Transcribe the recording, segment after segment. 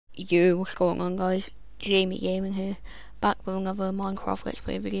Yo, what's going on guys? Jamie Gaming here, back with another Minecraft Let's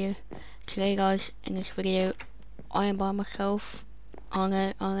Play video. Today guys, in this video, I am by myself on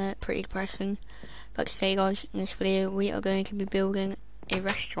it, pretty depressing. But today guys, in this video, we are going to be building a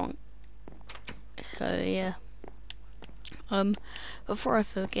restaurant. So yeah, before I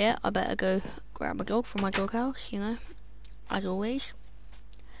forget, I better go grab my dog from my doghouse, you know, as always.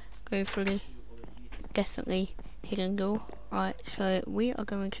 Go through the definitely hidden door. Right, so we are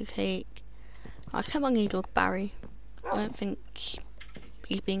going to take... I'll tell my new dog Barry. I don't think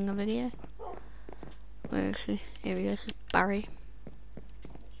he's being in the video. Where is he? Here he is, Barry.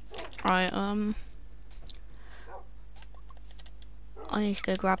 Right, I need to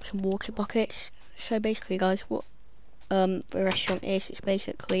go grab some water buckets. So basically guys, what the restaurant is, it's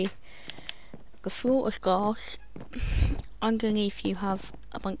basically the floor is glass. Underneath you have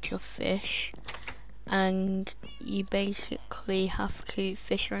a bunch of fish, and you basically have to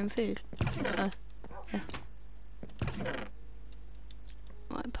fish your own food. So yeah.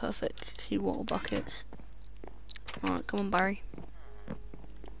 Right, perfect. 2 water buckets. Alright, come on Barry.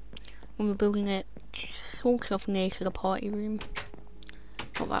 We're building it sort of near to the party room.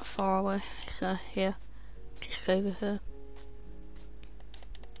 Not that far away. So here. Just over here.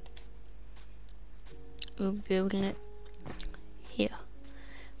 We'll be building it here.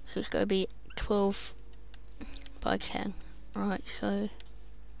 So it's going to be 12 by 10. Right, so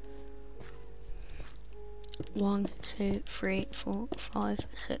 1, 2, 3, 4, 5,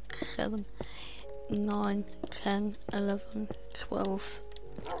 6, 7, 9, 10, 11, 12.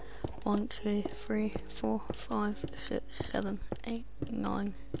 1, 2, 3, 4, 5, 6, 7, 8,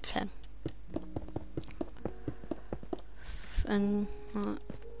 9, 10. And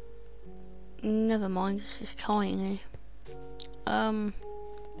never mind, this is tiny.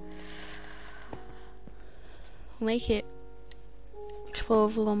 Make it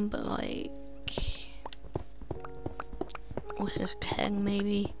 12 long, but like, what's this, 10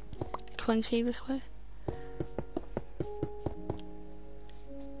 maybe 20 this way.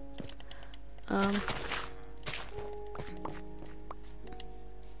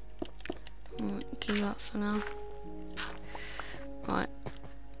 Do that for now. Right,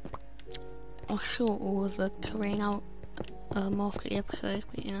 I'll sort all of the terrain out after the episode,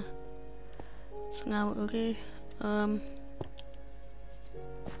 but yeah, for now it'll do.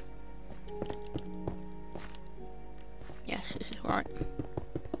 Yes, this is right.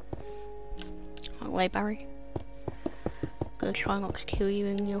 Alright, Barry. Gonna try not to kill you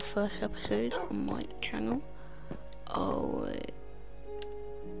in your first episode on my channel. Oh, wait.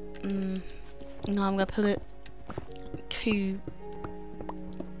 No, I'm gonna put it to...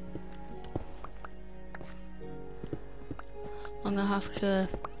 I'm gonna have to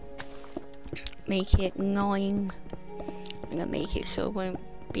make it 9. I'm gonna make it so it won't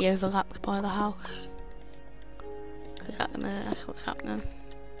be overlapped by the house. Because at the minute, that's what's happening.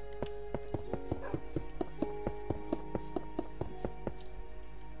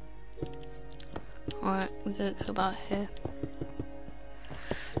 Alright, we get it to about here.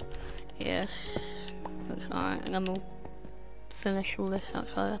 Yes, that's alright, and then we'll finish all this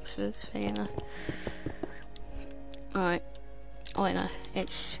outside episode, so you know. Alright, oh wait no,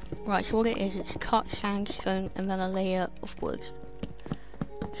 it's, right, so what it is, it's cut sandstone and then a layer of wood.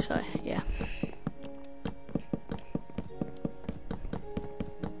 So, yeah.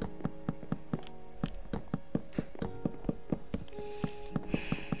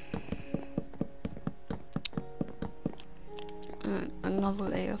 Another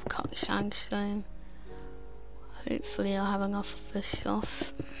layer of cut sandstone. Hopefully I'll have enough of this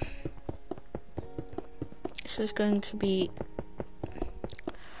stuff. So it's going to be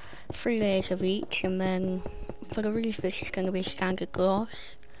 3 layers of each, and then for the roof this is going to be standard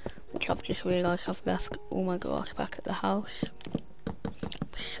glass, which I've just realised I've left all my glass back at the house.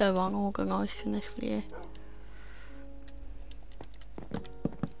 So unorganised in this video.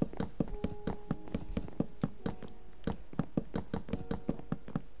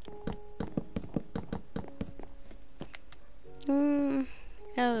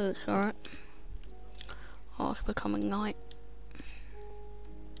 Yeah, that's alright. Oh, it's becoming night.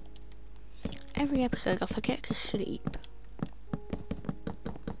 Every episode I forget to sleep.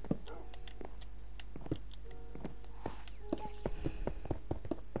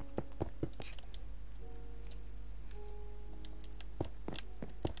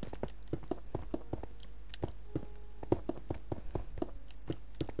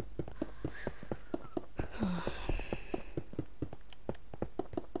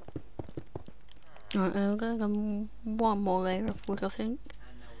 Right, there we go, then 1 more layer of wood I think.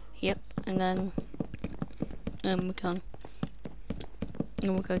 Yep, and then we're done.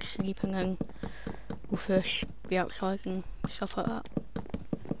 and we'll go to sleep, and then we'll first be outside and stuff like that.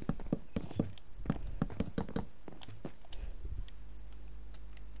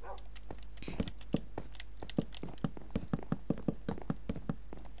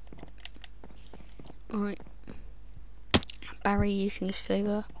 Alright, Barry, you can stay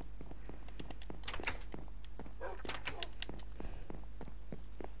there.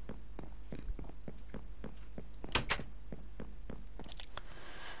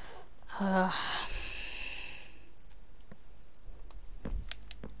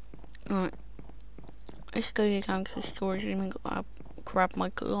 Alright, let's go down to the storage room and grab my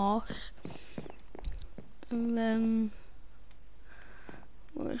glass. And then,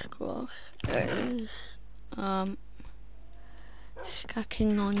 where's glass? There it is.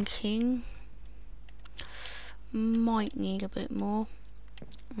 Stacking 19. Might need a bit more.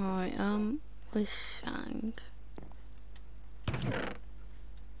 Right, with sand.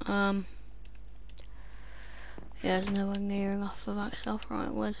 Yeah, there's nowhere near enough of that stuff.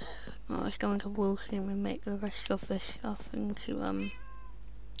 Right, let's go into Wilson and make the rest of this stuff into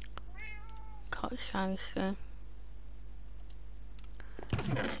cut sandstone.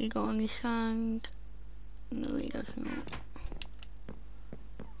 Has he got any sand? No, he does not.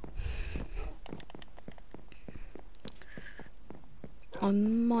 I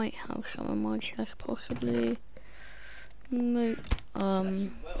might have some in my chest, possibly. Nope.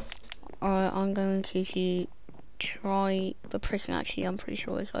 Alright, I'm going to try the prison. Actually, I'm pretty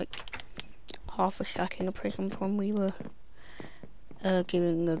sure it's like half a stack in the prison from we were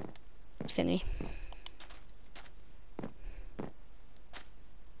doing the thingy.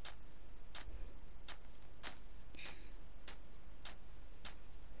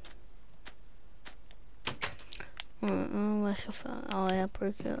 Where's the phone? Oh yeah, I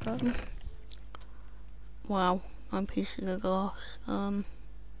broke it up. Wow, 9 pieces of glass. Well,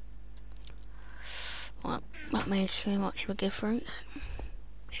 that made so much of a difference.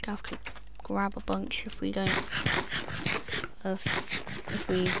 Just have to grab a bunch if we don't if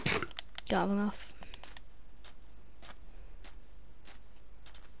we don't have enough.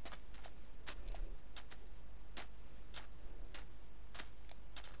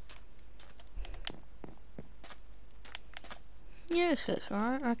 Yes, that's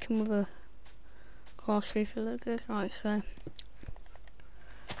alright. I reckon with a glass roof will look good. Right, so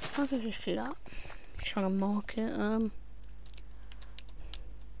I'll just do that. Trying to mark it.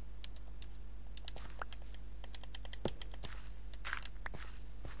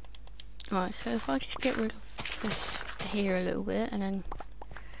 Right, so if I just get rid of this here a little bit and then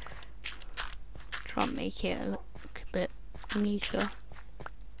try and make it look a bit neater.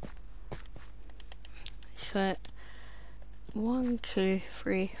 So 1, 2,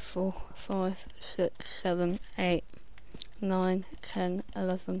 3, 4, 5, 6, 7, 8, 9, 10,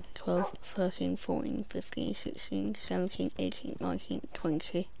 11, 12, 13, 14, 15, 16, 17, 18, 19,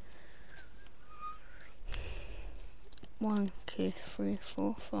 20. 1, 2, 3,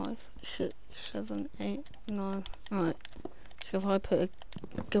 4, 5, 6, 7, 8, 9. Right. So if I put a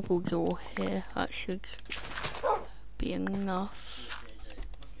double door here, that should be enough.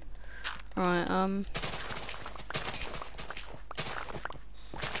 Right,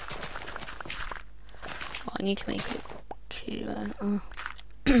 I need to make it 2 then.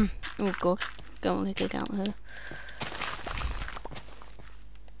 Oh god, don't want to dig out here.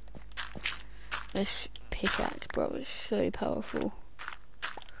 This pickaxe, bro, is so powerful.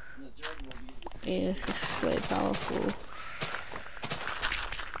 Yeah, this is so powerful.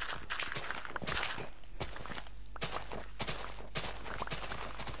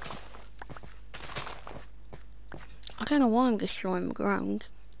 I don't know why I'm destroying the ground.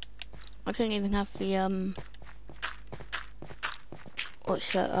 I don't even have the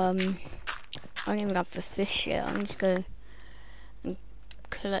what's that, I don't even have the fish yet. I need to go and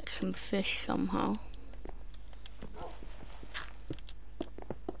collect some fish somehow.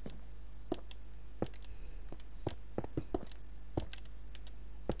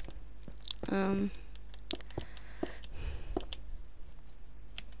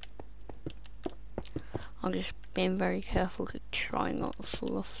 I'm just being very careful to try not to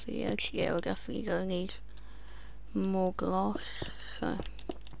fall off the edge. Yeah, we're definitely gonna need more glass, so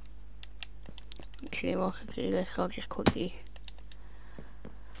actually while I do this, I'll just quickly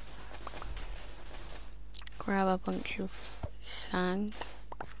grab a bunch of sand.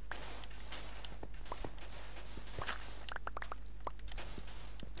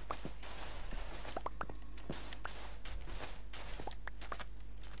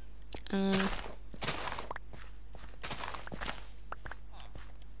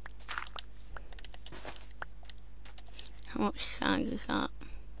 How much sand is that?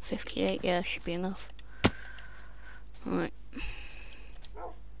 58, yeah, should be enough. Alright.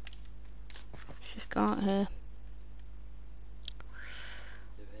 Let's just go out here.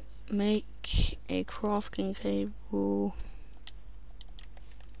 Make a crafting table.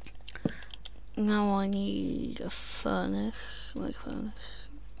 Now I need a furnace. Where's furnace?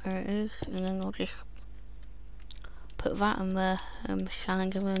 There it is. And then I'll just put that in there and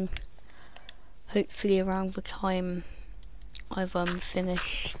sand, and then hopefully around the time I've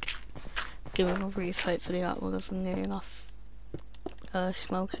finished doing a roof, hopefully that will have been near enough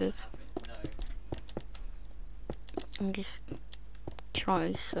smelted. I'm just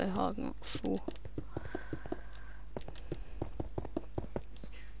trying so hard not to fall.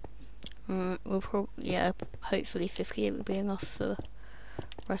 We'll probably, yeah, hopefully 58 will be enough for the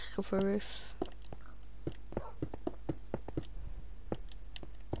rest of the roof.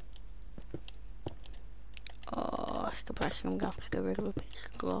 Oh, that's depressing. I'm gonna have to get rid of a piece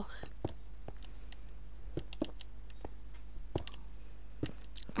of glass.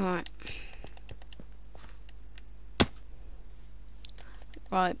 Alright.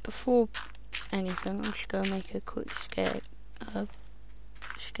 Right, before anything, I'm just gonna make a quick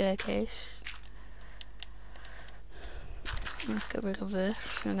staircase. Let's get rid of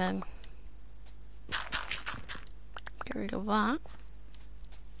this, and then get rid of that.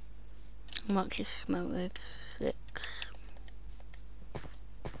 I might just smelted 6.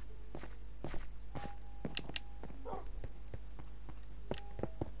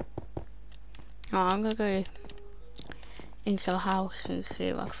 Alright, I'm gonna go into the house and see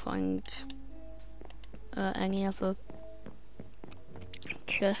if I can find any other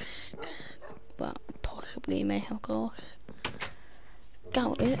chests that possibly may have glass.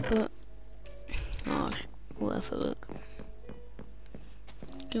 Doubt it, but worth a look.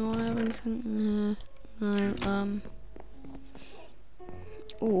 Do I have anything? No.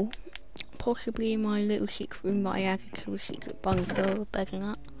 Oh, possibly my little secret room that I added to a secret bunker, begging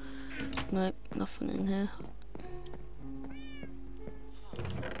that. Nope, nothing in here.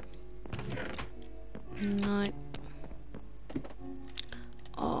 Nope.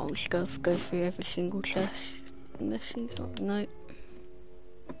 Oh, we should go through every single chest. And this is nope.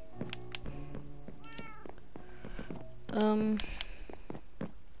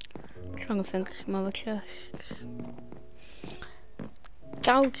 Trying to think of some other chests.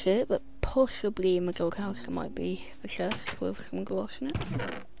 Doubt it, but possibly in my dog house there might be a chest with some glass in it.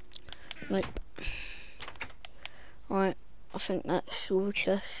 Nope. Right, I think that's all the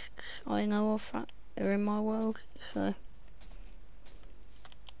chests I know of that are in my world, so.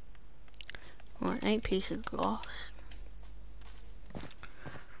 Right, 8 pieces of glass.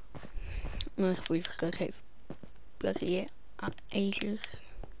 Most we're just gonna take bloody ages.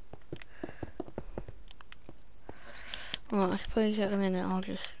 Right, I suppose at the minute I'll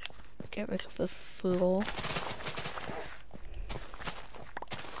just get rid of the floor.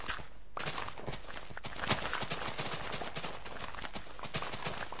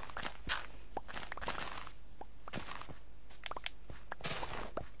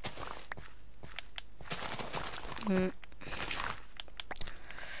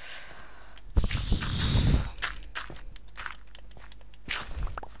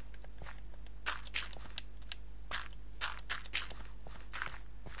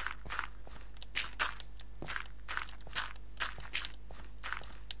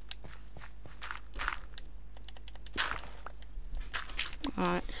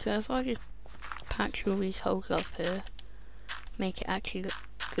 Alright, so if I just patch all these holes up here, make it actually look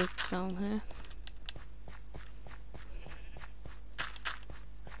good down here.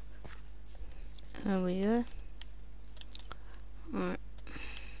 There we go. Alright.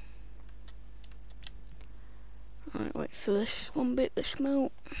 Alright, wait for this one bit to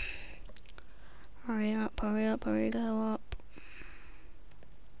smelt. Hurry up, hurry up, hurry the hell up.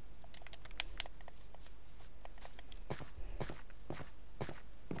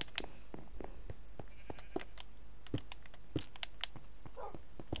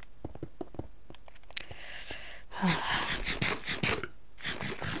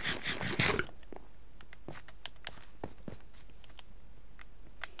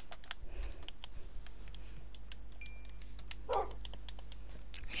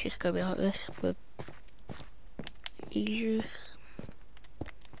 It's just gonna be like this with ease.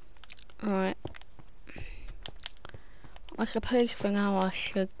 Alright. I suppose for now I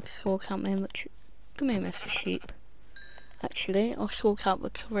should sort out my inventory. Come here, Mr. Sheep. Actually, I'll sort out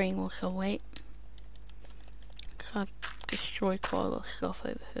the terrain also, wait. So I've destroyed quite a lot of stuff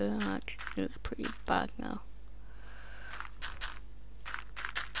over here, and actually it's pretty bad now.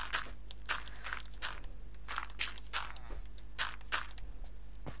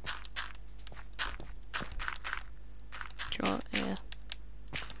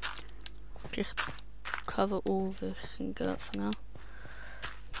 just cover all this and go up for now.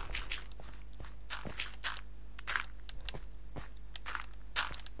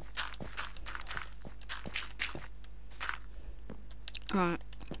 Alright.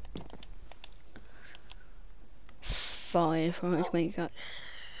 5, right, let's make that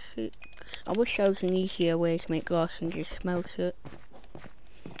 6. I wish there was an easier way to make glass and just smelt it.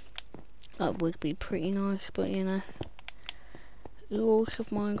 That would be pretty nice, but you know. Laws of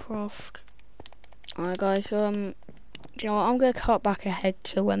Minecraft. Alright guys, you know what, I'm gonna cut back ahead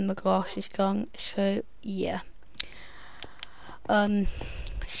to when the glass is done, so yeah.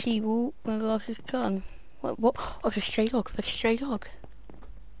 See you when the glass is done. What? Oh, it's a stray dog, that's a stray dog.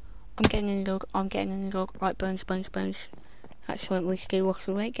 I'm getting in the dog, I'm getting in the dog. Right, bones. That's something we should do whilst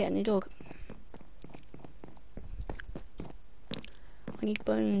we wait, get in the dog. I need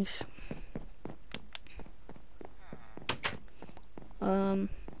bones.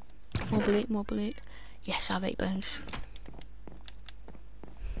 Mobbly. Yes, I have 8 bones.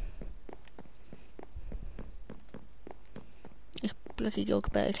 This bloody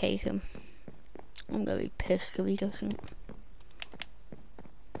dog better take him. I'm gonna be pissed if he doesn't.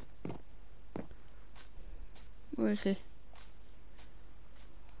 Where is he?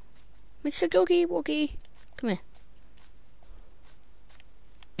 Mr. Doggy Woggy, come here.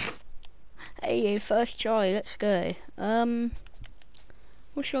 Hey, first try, let's go.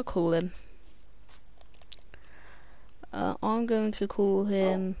 What should I call him? I'm going to call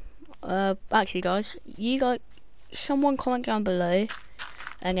him, actually guys, someone comment down below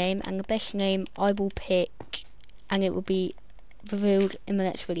a name, and the best name I will pick, and it will be revealed in the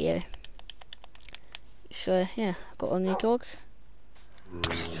next video. So yeah, I've got a new dog.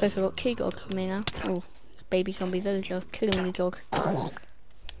 So I've got 2 dogs for me now. Oh, it's baby zombie villager, killing the dog. I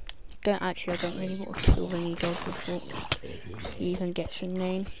don't really want to kill any dog before he even gets a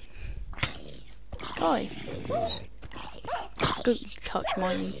name. Die! Don't touch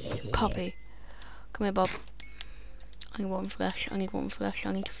my puppy. Come here, Bob. I need one flesh, I need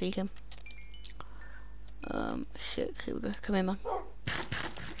to feed him. 6, here we go. Come here, man.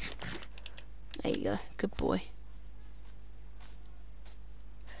 There you go, good boy.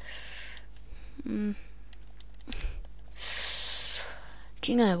 Do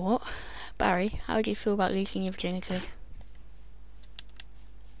you know what? Barry, how do you feel about losing your virginity?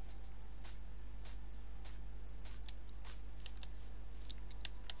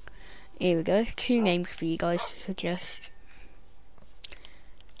 Here we go, 2 names for you guys to suggest.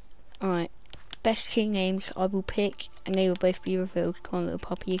 Alright, best 2 names I will pick, and they will both be revealed. Come on, little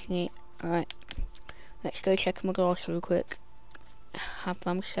puppy, you can eat. Alright, let's go check my glass real quick. Have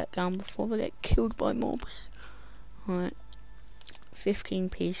them set down before they get killed by mobs. Alright, 15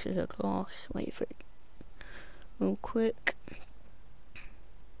 pieces of glass. Wait for it real quick.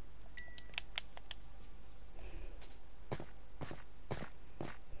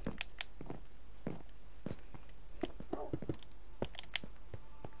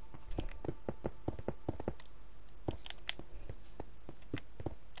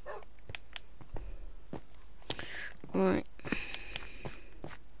 Alright.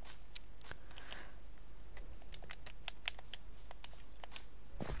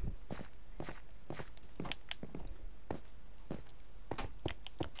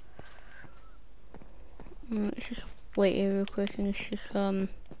 Let's just wait here real quick, and it's just I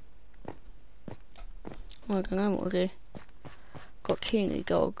don't know what to do. Got 2 new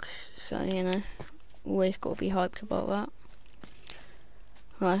dogs, so you know, always got to be hyped about that.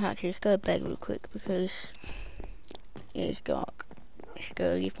 Right, actually, let's go to bed real quick because it is dark. Let's go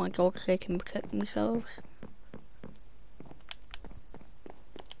leave my dogs so they can protect themselves.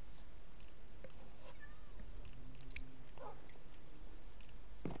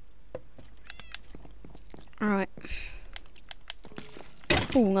 Alright.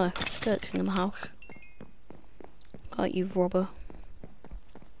 Oh no, dirt's in my house. Like you robber.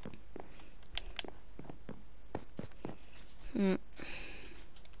 How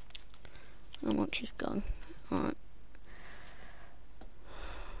much is gone? Alright.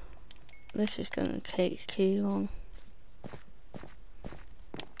 This is gonna take too long.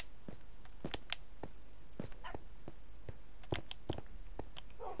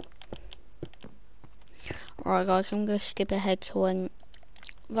 Alright guys, I'm gonna skip ahead to when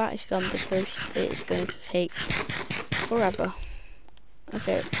that is done because it's going to take forever.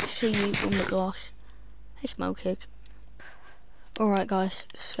 Okay, see you on the glass. It's melted. Alright guys,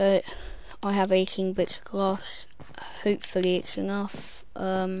 so I have 18 bits of glass. Hopefully it's enough.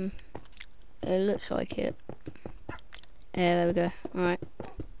 It looks like it. Yeah, there we go. Alright.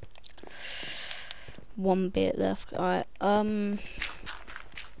 1 bit left. Alright,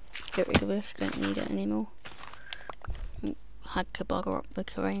 Get rid of this, don't need it anymore. Had to bugger up the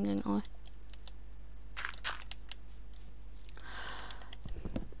terrain, didn't I?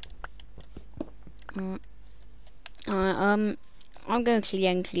 Alright, I'm going to the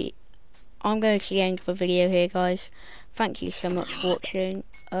end of the video here, guys. Thank you so much for watching.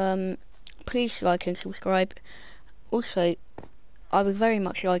 Please like and subscribe. Also, I would very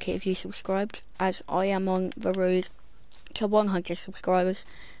much like it if you subscribed, as I am on the road to 100 subscribers.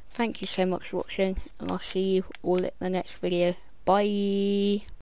 Thank you so much for watching, and I'll see you all in the next video. Bye!